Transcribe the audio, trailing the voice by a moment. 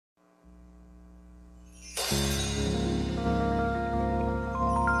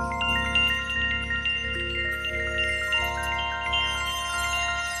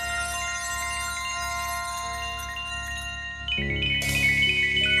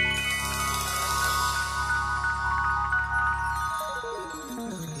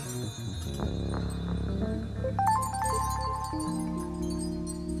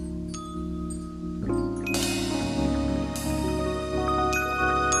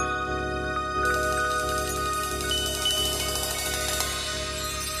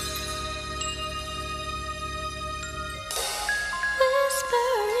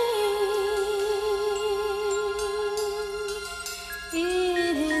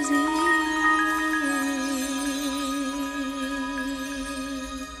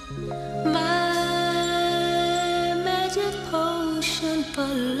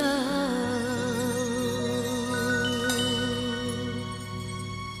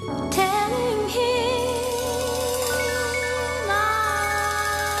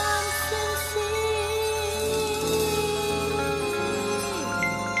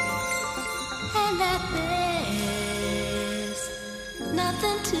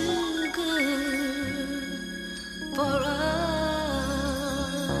nothing too good for us.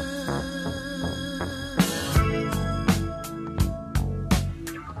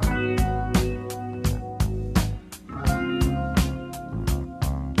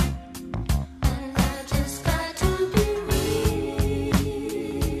 And I just got to be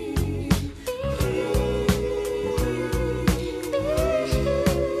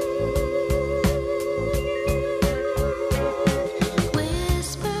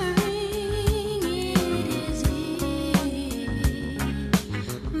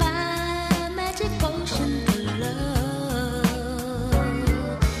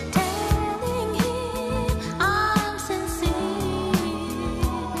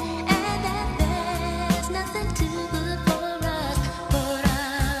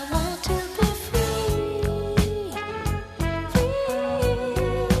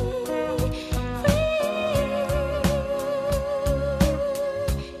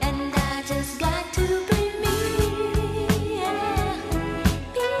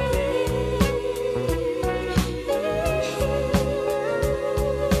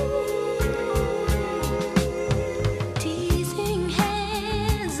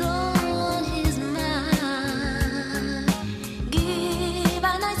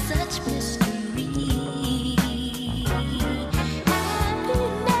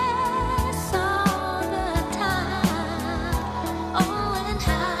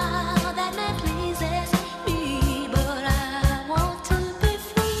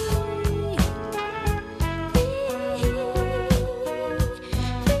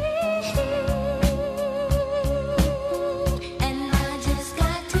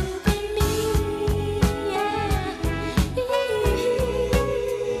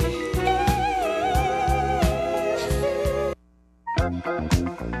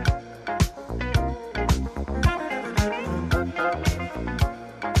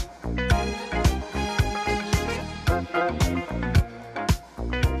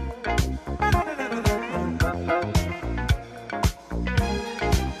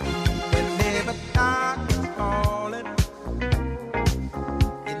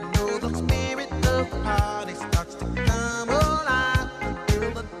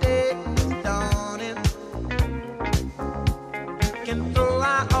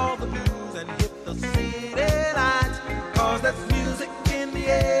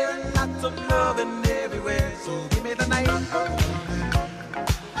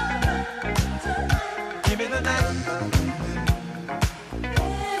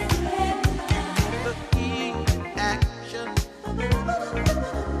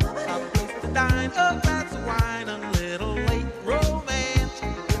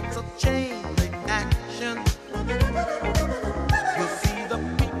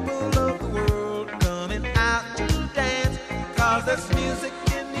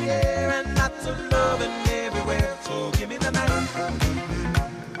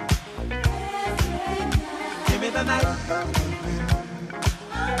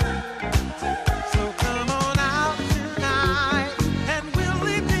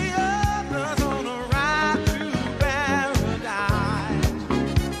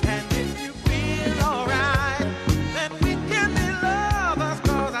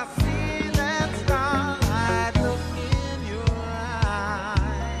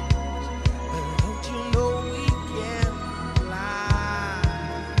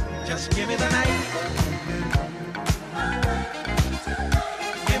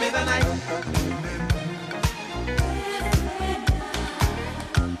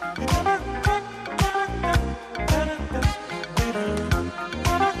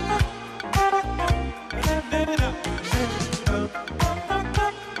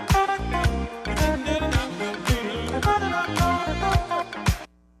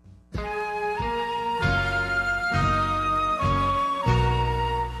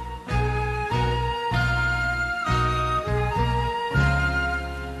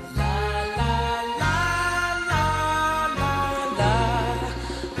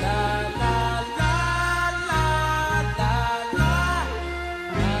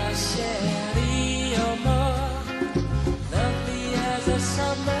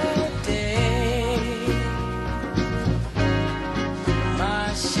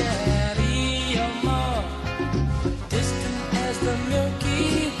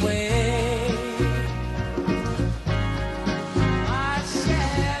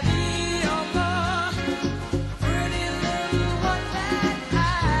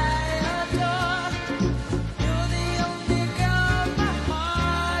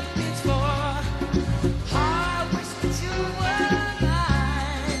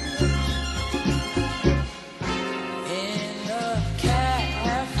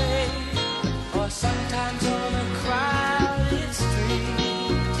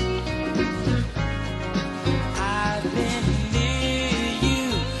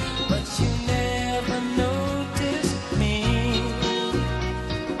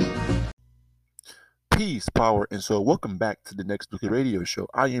Peace, power, and so welcome back to the Next Nuclear Radio Show.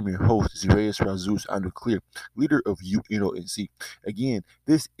 I am your host, Zireus Razus Clear, leader of UNONC. Again,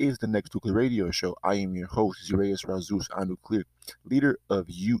 this is the Next Nuclear Radio Show. I am your host, Zireus Razus Clear, leader of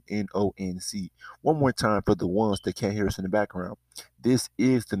UNONC. One more time for the ones that can't hear us in the background. This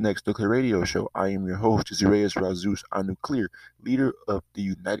is the Next Nuclear Radio Show. I am your host, Zireus Razus Clear, leader of the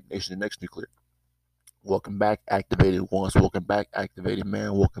United Nations Next Nuclear. Welcome back, activated ones. Welcome back, activated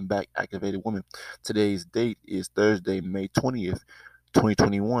man. Welcome back, activated woman. Today's date is Thursday, May 20th,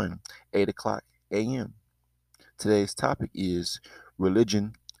 2021, 8 o'clock a.m. Today's topic is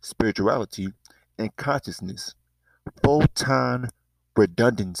religion, spirituality, and consciousness. Photon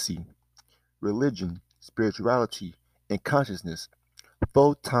redundancy. Religion, spirituality, and consciousness.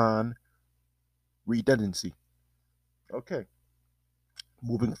 Photon redundancy. Okay,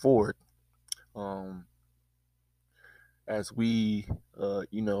 moving forward. Um, as we, would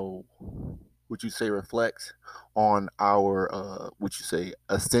you say, reflect on our, would you say,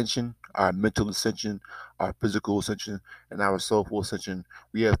 ascension, our mental ascension, our physical ascension, and our soulful ascension,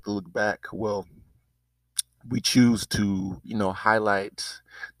 we have to look back. Well, we choose to, highlight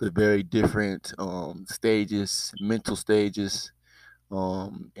the very different stages, mental stages,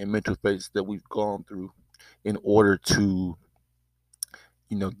 and mental phases that we've gone through in order to,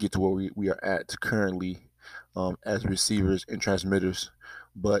 get to where we are at currently as receivers and transmitters.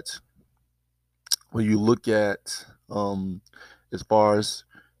 But when you look at as far as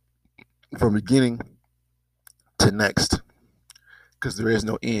from beginning to next, because there is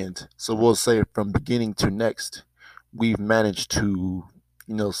no end. So we'll say from beginning to next, we've managed to,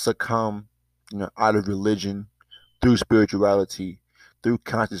 succumb, out of religion through spirituality, through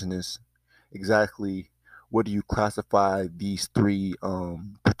consciousness. Exactly, what do you classify these three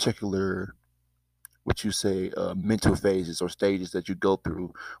particular, what you say, mental phases or stages that you go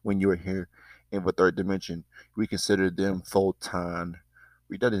through when you're here in the third dimension? We consider them photon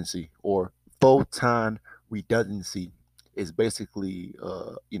redundancy, or photon redundancy is basically,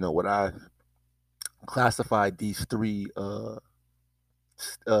 what I've classified these three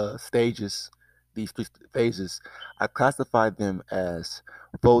stages, these three phases. I classified them as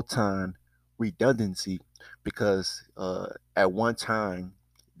photon redundancy because at one time,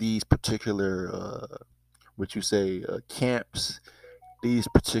 these particular, what you say, camps, these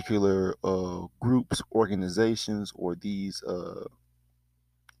particular groups, organizations, or these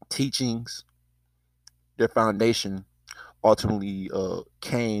teachings, their foundation ultimately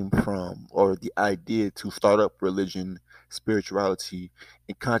came from, or the idea to start up religion, spirituality,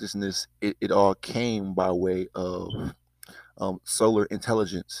 and consciousness, it all came by way of solar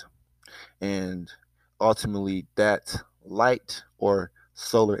intelligence. And ultimately, that light or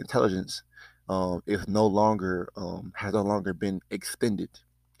solar intelligence is no longer, has no longer been extended,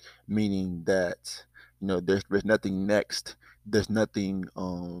 meaning that, there's nothing next, there's nothing,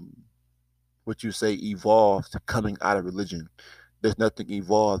 what you say, evolved coming out of religion. There's nothing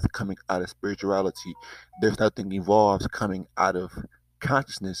evolved coming out of spirituality. There's nothing evolved coming out of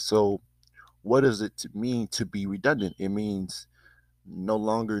consciousness. So, what does it mean to be redundant? It means no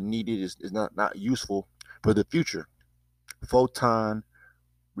longer needed, is not useful for the future. Photon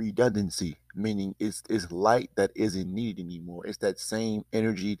redundancy, meaning it's light that isn't needed anymore. It's that same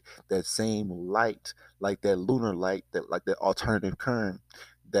energy, that same light, like that lunar light, that like that alternative current,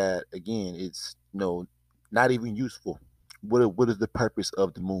 that again, it's not even useful. What is the purpose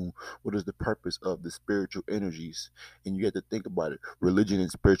of the moon? What is the purpose of the spiritual energies? And you have to think about it. Religion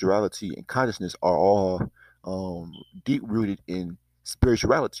and spirituality and consciousness are all deep rooted in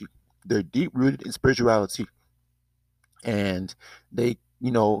spirituality. They're deep rooted in spirituality, and they,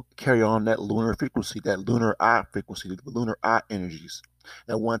 carry on that lunar frequency, that lunar eye frequency, the lunar eye energies.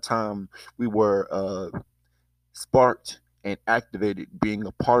 At one time, we were sparked and activated, being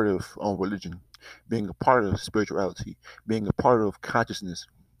a part of religion, being a part of spirituality, being a part of consciousness.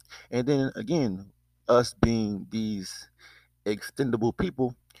 And then again, us being these extendable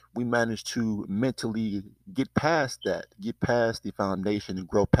people, we managed to mentally get past that, get past the foundation, and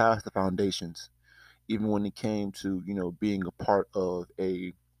grow past the foundations, even when it came to, being a part of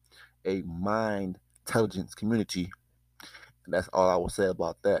a mind intelligence community. And that's all I will say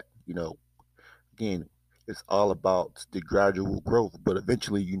about that. Again, it's all about the gradual growth, but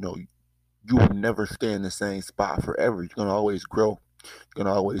eventually, you will never stay in the same spot forever. You're gonna always grow. You're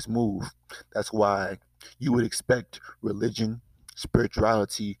gonna always move. That's why you would expect religion,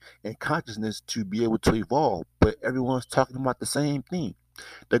 spirituality, and consciousness to be able to evolve. But everyone's talking about the same thing.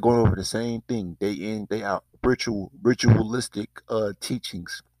 They're going over the same thing day in, day out. Ritualistic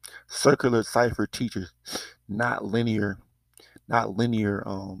teachings, circular cipher teachers, not linear, not linear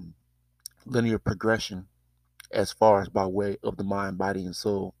linear progression as far as by way of the mind, body, and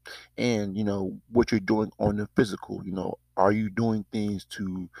soul, and what you're doing on the physical. Are you doing things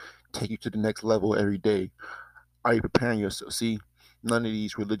to take you to the next level every day? Are you preparing yourself? See, none of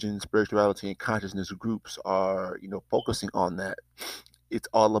these religion, spirituality, and consciousness groups are focusing on that. It's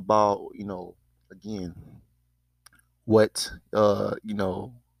all about again what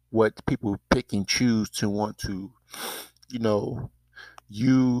what people pick and choose to want to you know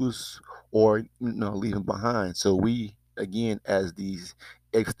use or leave them behind. So we again, as these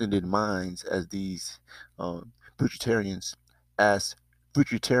extended minds, as these futuritarians, as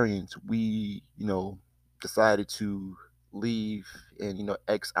futuritarians, we decided to leave and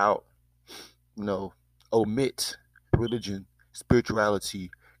X out, you know omit religion, spirituality,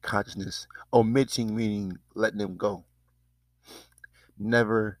 consciousness. Omitting meaning letting them go,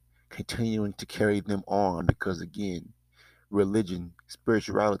 never continuing to carry them on, because again, religion,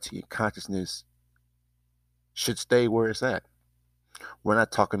 spirituality, and consciousness should stay where it's at. We're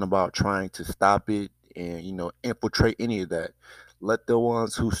not talking about trying to stop it and infiltrate any of that. Let the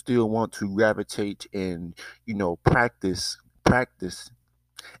ones who still want to gravitate and practice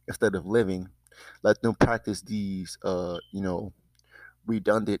instead of living. Let them practice these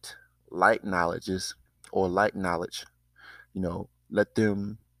redundant light knowledges or light knowledge. Let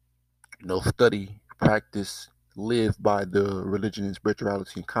them study, practice, live by the religion and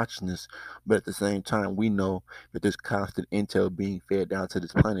spirituality and consciousness. But at the same time, we know that there's constant intel being fed down to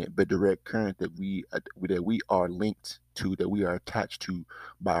this planet, but direct current that we are linked to, that we are attached to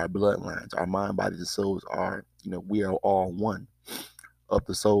by our bloodlines. Our mind, bodies, and souls are, we are all one of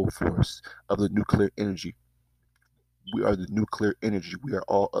the soul force of the nuclear energy. We are the nuclear energy. We are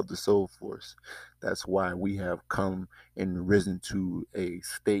all of the soul force. That's why we have come and risen to a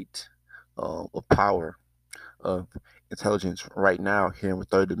state of power, of intelligence right now here in the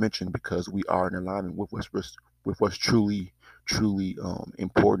third dimension, because we are in alignment with what's truly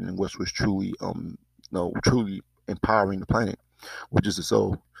important, and what's truly no truly empowering the planet, which is the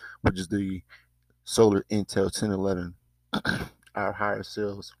soul, which is the solar intel 1011, our higher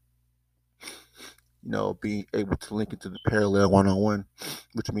selves, being able to link into the parallel 101,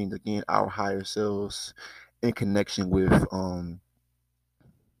 which means again our higher selves in connection with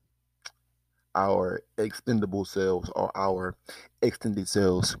our extendable selves, or our extended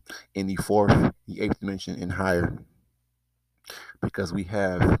selves in the fourth, the eighth dimension and higher, because we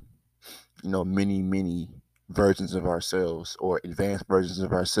have many versions of ourselves, or advanced versions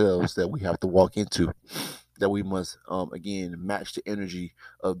of ourselves, that we have to walk into, that we must again match the energy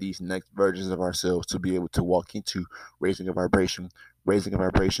of these next versions of ourselves to be able to walk into, raising a vibration, raising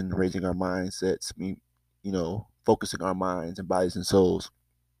our mindsets, focusing our minds and bodies and souls,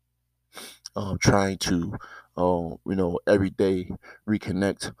 trying to every day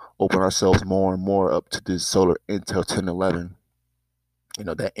reconnect, open ourselves more and more up to this solar intel 1011,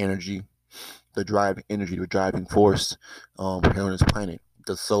 that energy, the driving energy, the driving force here on this planet,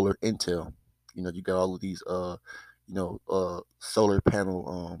 the solar intel. You got all of these solar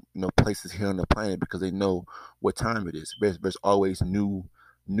panel places here on the planet, because they know what time it is. There's always new.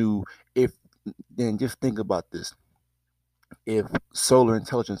 If then just think about this: if solar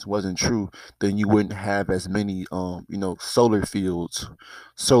intelligence wasn't true, then you wouldn't have as many solar fields,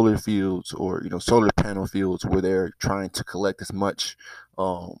 or solar panel fields, where they're trying to collect as much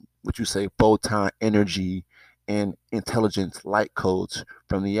what you say photon energy and intelligence light codes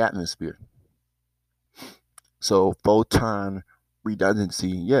from the atmosphere. So photon redundancy,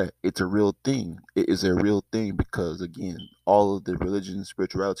 yeah, it's a real thing. It is a real thing, because again, all of the religion,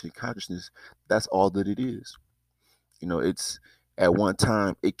 spirituality, and consciousness, that's all that it is. It's at one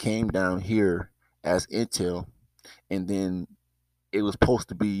time it came down here as intel, and then it was supposed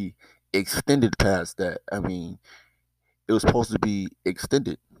to be extended past that. I mean, it was supposed to be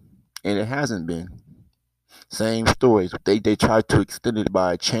extended, and it hasn't been. Same stories. They tried to extend it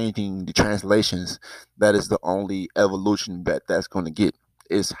by changing the translations. That is the only evolution that's going to get,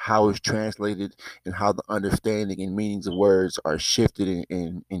 is how it's translated, and how the understanding and meanings of words are shifted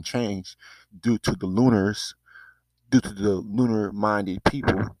and changed due to the lunars, due to the lunar minded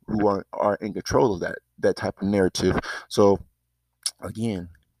people who are in control of that type of narrative. So again,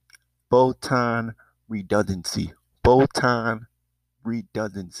 photon redundancy. Photon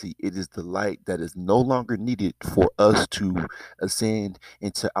redundancy. It is the light that is no longer needed for us to ascend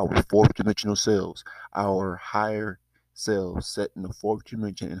into our fourth dimensional selves, our higher selves set in the fourth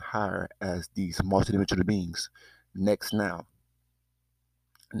dimension and higher as these multidimensional beings. Next now.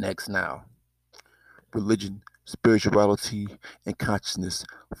 Next now. Religion, spirituality, and consciousness.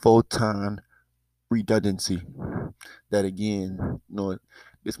 Photon redundancy. That again,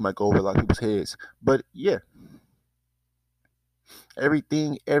 This might go over a lot of people's heads, but yeah,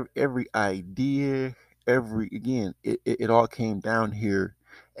 everything, every idea, every again, it all came down here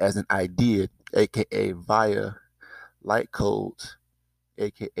as an idea, aka via light codes,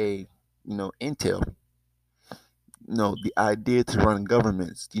 aka intel. The idea to run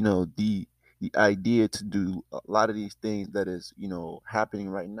governments. The idea to do a lot of these things that is happening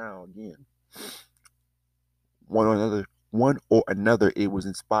right now. Again, one or another, it was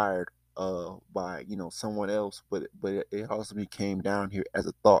inspired by someone else, but it also came down here as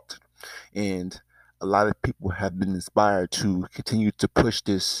a thought, and a lot of people have been inspired to continue to push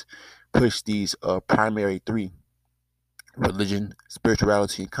these primary three: religion,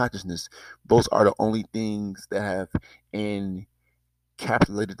 spirituality, and consciousness. Those are the only things that have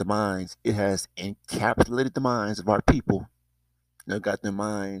encapsulated the minds. It has encapsulated the minds of our people. Got their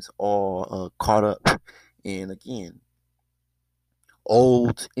minds all caught up. And again,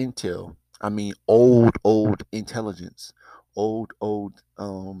 old intel. I mean, old intelligence, old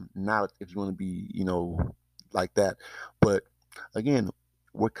knowledge. If you want to be, like that. But again,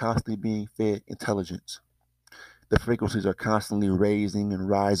 we're constantly being fed intelligence. The frequencies are constantly raising and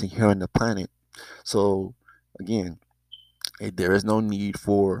rising here on the planet. So again, there is no need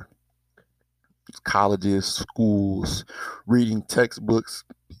for colleges, schools, reading textbooks,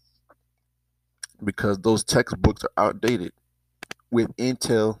 because those textbooks are outdated. With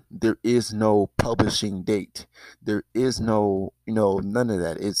Intel, there is no publishing date. There is no, none of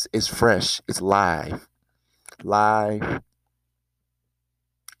that. It's fresh. It's live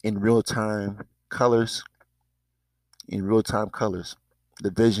in real time colors, in real time colors.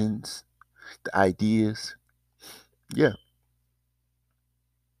 The visions, the ideas, yeah,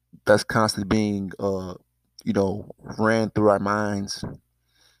 that's constantly being, ran through our minds,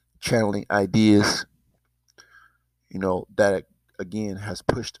 channeling ideas, that again has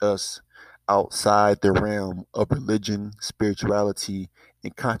pushed us outside the realm of religion, spirituality,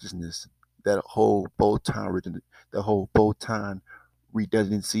 and consciousness. That whole Photon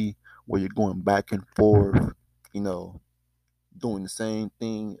redundancy, where you're going back and forth, you know, doing the same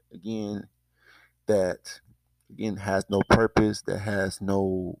thing again, that again has no purpose, that has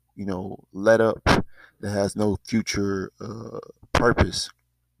no, let up, that has no future purpose,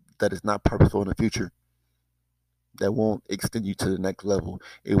 that is not purposeful in the future, that won't extend you to the next level.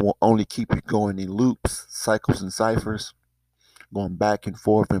 It will only keep you going in loops, cycles, and ciphers, going back and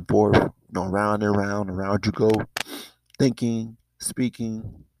forth, round and round, around you go, thinking,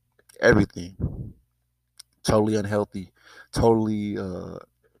 speaking, everything. Totally unhealthy, totally,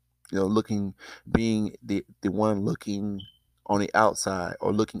 looking, being the one looking on the outside,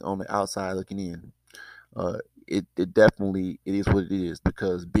 or looking on the outside, looking in. It definitely, it is what it is,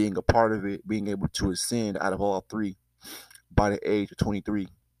 because being a part of it, being able to ascend out of all three by the age of 23.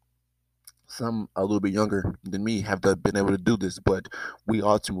 Some a little bit younger than me have been able to do this, but we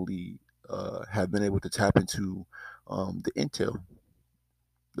ultimately have been able to tap into the intel,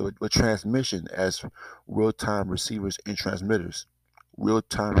 the transmission as real time receivers and transmitters. Real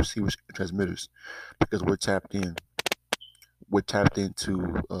time receivers and transmitters, because we're tapped into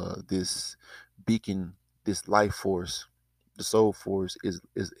this beacon, this life force. The soul force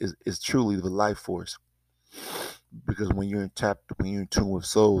is truly the life force, because when you're in tune with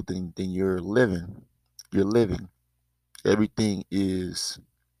soul, then you're living. Everything is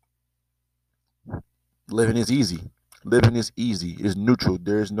living is easy. Living is easy. It's neutral.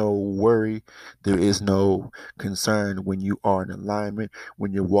 There is no worry. There is no concern when you are in alignment,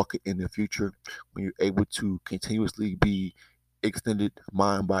 when you're walking in the future, when you're able to continuously be extended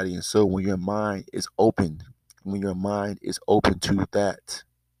mind, body, and soul. When your mind is open, when your mind is open to that,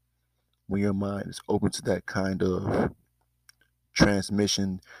 when your mind is open to that kind of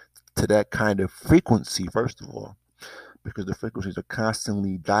transmission, to that kind of frequency, first of all, because the frequencies are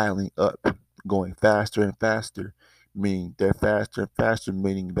constantly dialing up, going faster and faster, meaning they're faster and faster,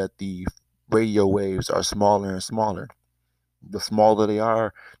 meaning that the radio waves are smaller and smaller. The smaller they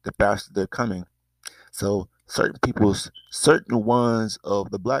are, the faster they're coming. So certain ones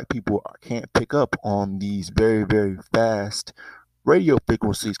of the black people can't pick up on these very, very fast radio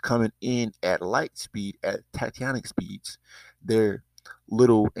frequencies coming in at light speed, at tachyonic speeds. Their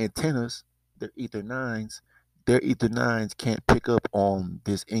little antennas, their ether nines, can't pick up on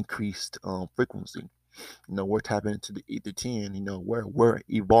this increased frequency. We're tapping into the ether 10. We're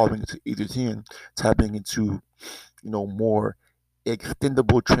evolving into ether 10, tapping into more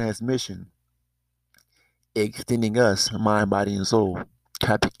extendable transmission, extending us mind, body, and soul,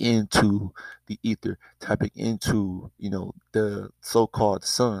 tapping into the ether, tapping into the so-called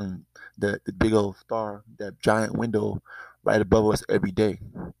sun, the big old star, that giant window right above us every day.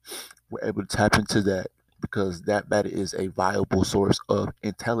 We're able to tap into that because that matter is a viable source of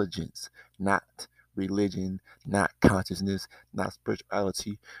intelligence, not religion, not consciousness, not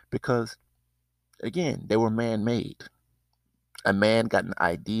spirituality. Because again, they were man made. A man got an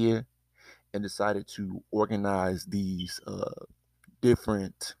idea and decided to organize these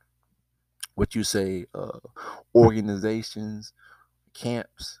different, what you say, organizations,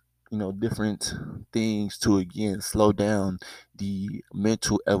 camps, different things to again slow down the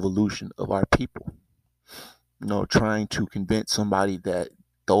mental evolution of our people. Trying to convince somebody that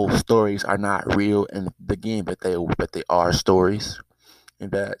those stories are not real and again, but they are stories,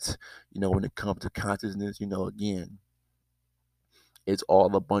 and that when it comes to consciousness, again, it's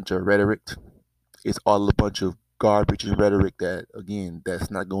all a bunch of rhetoric. It's all a bunch of garbage and rhetoric that again,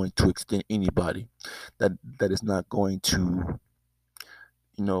 that's not going to extend anybody. That is not going to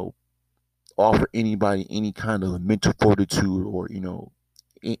you know offer anybody any kind of mental fortitude or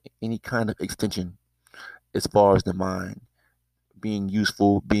any kind of extension as far as the mind being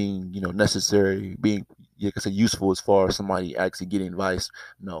useful, being necessary, being, like I said, useful as far as somebody actually getting advice.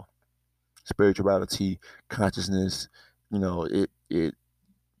 No, spirituality, consciousness, it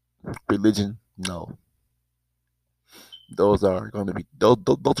religion. No, those are going to be those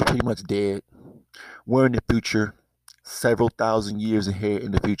are pretty much dead. We're in the future, several thousand years ahead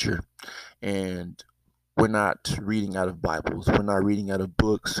in the future, and we're not reading out of Bibles. We're not reading out of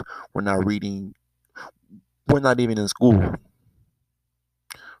books. We're not reading. We're not even in school.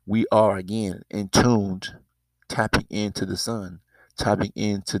 We are again in tuned, tapping into the sun, tapping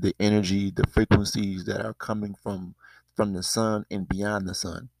into the energy, the frequencies that are coming from the sun and beyond the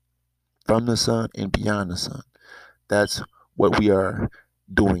sun, from the sun and beyond the sun. That's what we are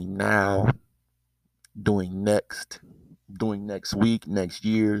doing now, doing next week, next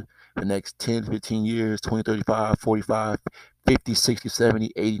year, the next 10, 15 years, 20, 35, 45, 50, 60,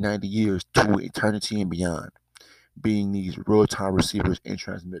 70, 80, 90 years to eternity and beyond, being these real time receivers and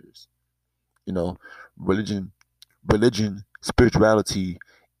transmitters. You know, religion, spirituality,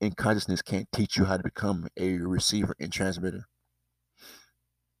 and consciousness can't teach you how to become a receiver and transmitter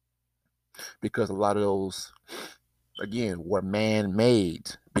because a lot of those, again, were man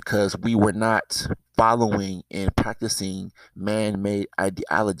made because we were not following and practicing man made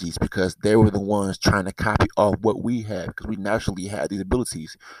ideologies because they were the ones trying to copy off what we had because we naturally had these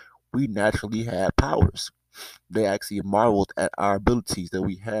abilities. We naturally had powers. They actually marveled at our abilities that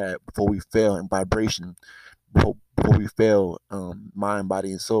we had before we fell in vibration, before we fell, mind,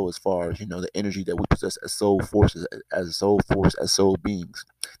 body, and soul, as far as the energy that we possess as soul forces, as soul force, as soul beings.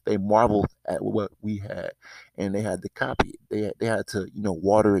 They marveled at what we had, and they had to copy it. They had to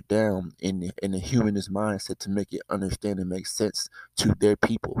water it down in the humanist mindset to make it understand and make sense to their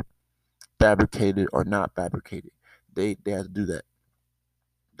people, fabricated or not fabricated. They had to do that.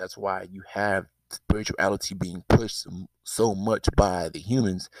 That's why you have spirituality being pushed so much by the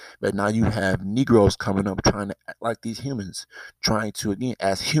humans, but now you have Negroes coming up trying to act like these humans, trying to, again,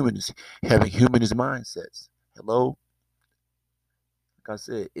 as humans, having humanist mindsets. Hello? Like I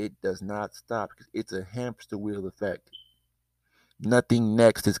said, it does not stop because it's a hamster wheel effect. Nothing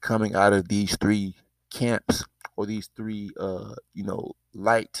next is coming out of these three camps or these three,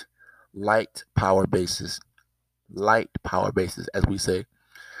 light power bases, as we say,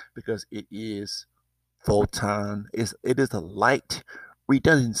 because it is Photon. It is a light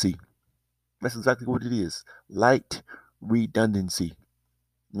redundancy. That's exactly what it is. Light redundancy.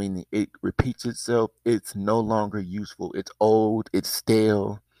 Meaning it repeats itself. It's no longer useful. It's old. It's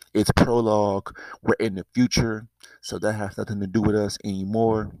stale. It's prologue. We're in the future. So that has nothing to do with us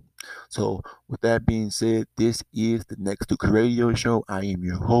anymore. So, with that being said, this is the Next Nuclear Radio Show. I am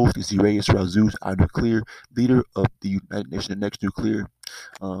your host, this is Reyes Razus, our nuclear leader of the United Nations Next Nuclear.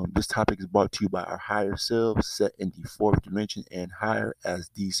 This topic is brought to you by our higher selves, set in the fourth dimension and higher as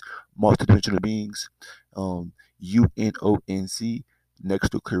these multidimensional beings. UNONC,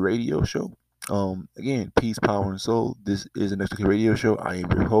 Next Nuclear Radio Show. Again, peace, power, and soul. This is the Next Nuclear Radio Show. I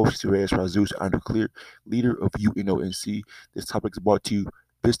am your host, Reyes Razus, our nuclear leader of UNONC. This topic is brought to you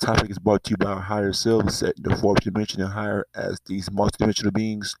by our higher selves, set in the fourth dimension and higher as these multidimensional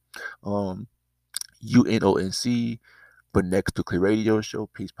beings. UNONC, but Next Nuclear Radio Show.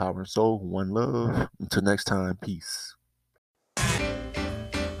 Peace, power, and soul. One love. Until next time, peace.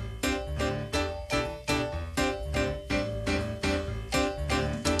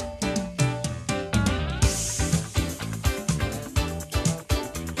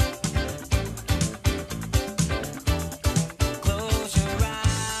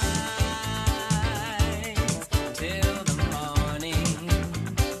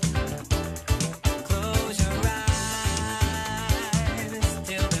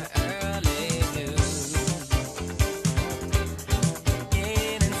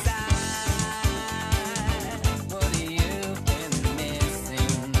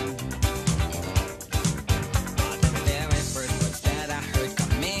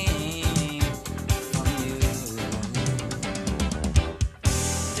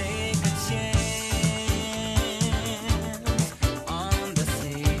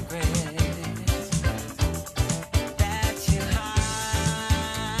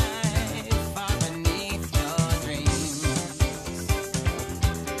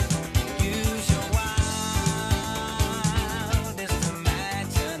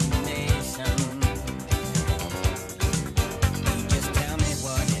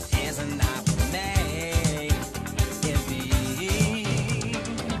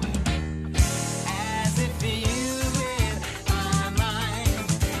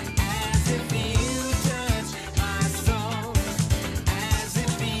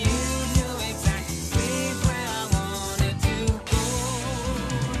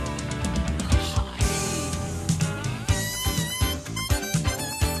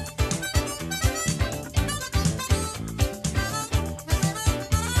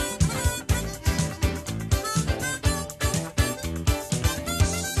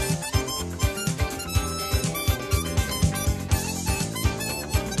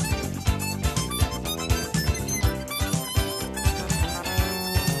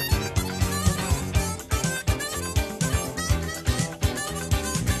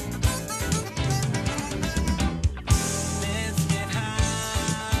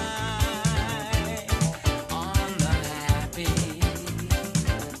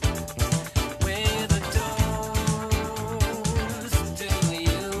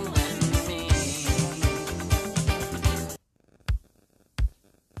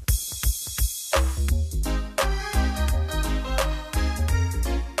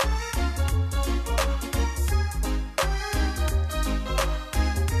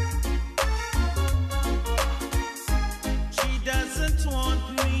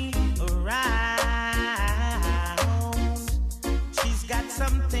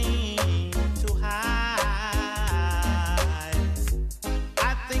 something to hide.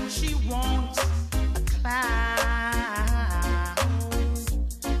 I think she wants a clown,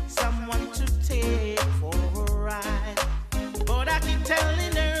 someone to take for a ride. But I keep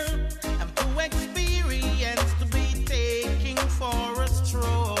telling her I'm too experienced to be taking for a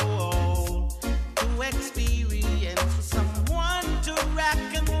stroll. Too experienced for someone to rock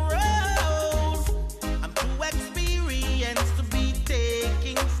and roll. I'm too experienced to be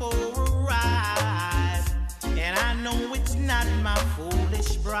taking for a ride. And I know it's not my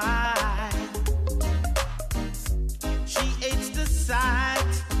foolish bride. She hates the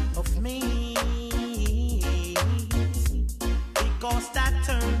sight of me because that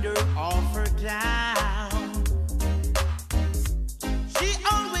turned her off or down. She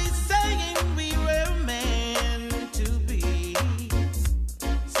always saying we were meant to be.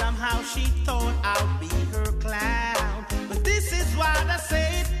 Somehow she thought I'd be her clown. But this is what I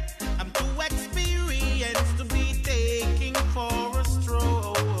said. I'm too experienced to be taking for a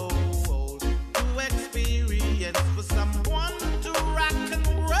stroll. Too experienced for someone to rock and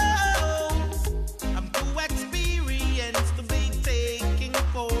roll. I'm too experienced to be taking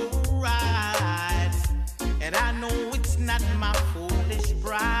for a ride. And I know it's not my